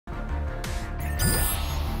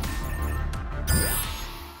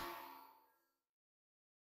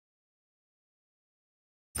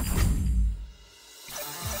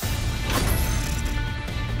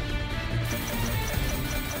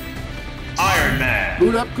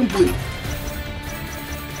Boot up complete.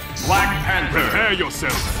 Black Panther. Prepare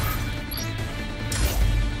yourself.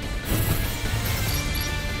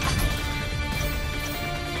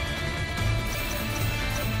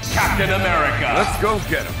 Captain America. Let's go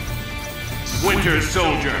get him. Winter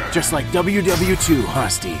Soldier. Just like WW2, huh,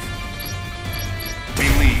 Steve?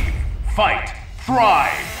 Believe. Fight.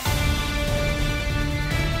 Thrive.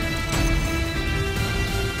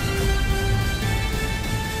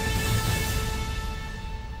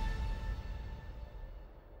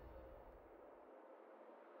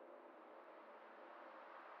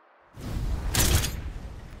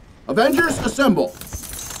 Avengers, assemble.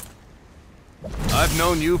 I've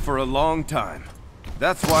known you for a long time.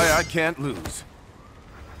 That's why I can't lose.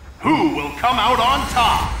 Who will come out on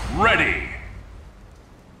top? Ready.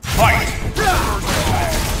 Fight.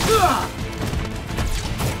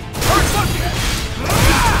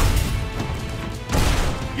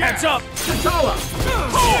 Hands up! T'Challa.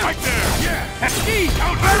 Oh, right there. Yeah! Ski.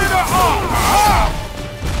 Predator on.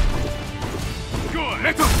 Good.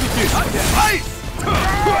 Let us begin! Ice.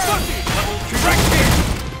 Level 2. Direct hit.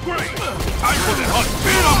 Great. Time for the hunt.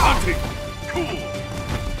 Speed of hunting. Cool.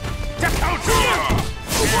 Counter.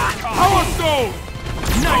 Power Stone!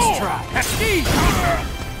 Nice try. Ski. Counter.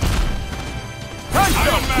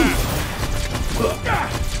 Iron Man.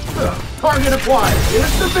 Target acquired.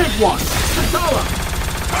 Here's the big one. T'Challa.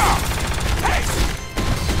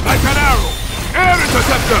 Like an arrow! Air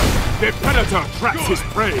interceptor! The predator tracks his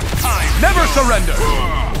prey. Never surrender!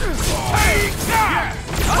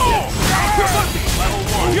 Level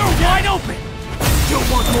 1. You're wide open! Still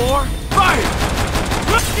want more? Fire!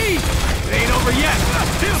 Steve! It ain't over yet.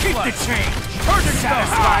 Keep the change. Further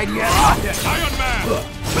satisfied yet? Iron Man.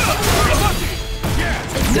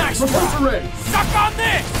 Nice Propulsor try. ready. Suck on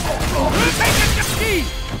this! Take it to Steve!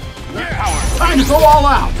 Power. Time to go all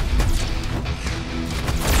out.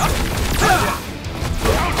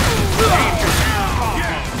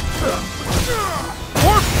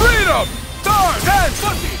 For freedom! Stars and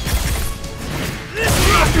This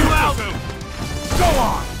knocks you out! Go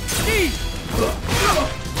on! Steve!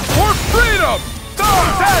 For freedom!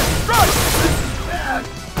 Stars and strike!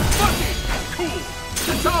 Cool.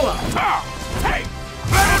 T'Challa. Hey.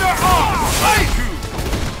 Predator on.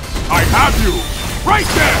 I have you! Right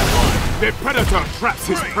there! The predator traps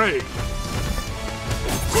his prey.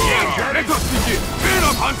 Let us begin! Speed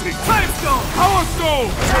of hunting! Time stone! Power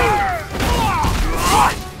Stone!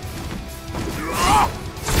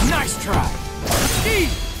 Nice try!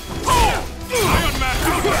 Steve! Iron Man.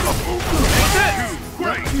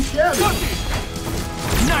 Not too shabby.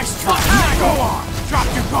 Nice try! Now go on! Drop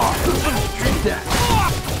your guard! Take that.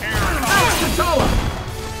 T'Challa.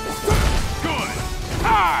 Good.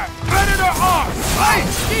 Predator on! Hey,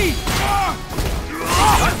 Steve!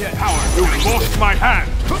 Power. You forced my hand!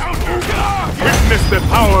 Witness the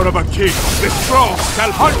power of a king! The strong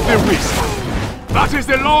shall hunt the weak! That is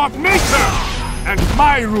the law of nature! And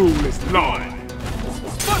my rule is law!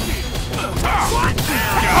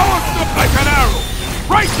 Power step like an arrow!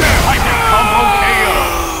 Right there! I can combo KO.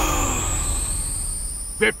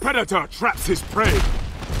 The predator traps his prey!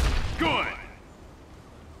 Good.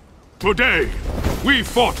 Today, we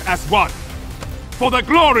fought as one! For the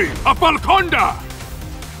glory of Valkonda!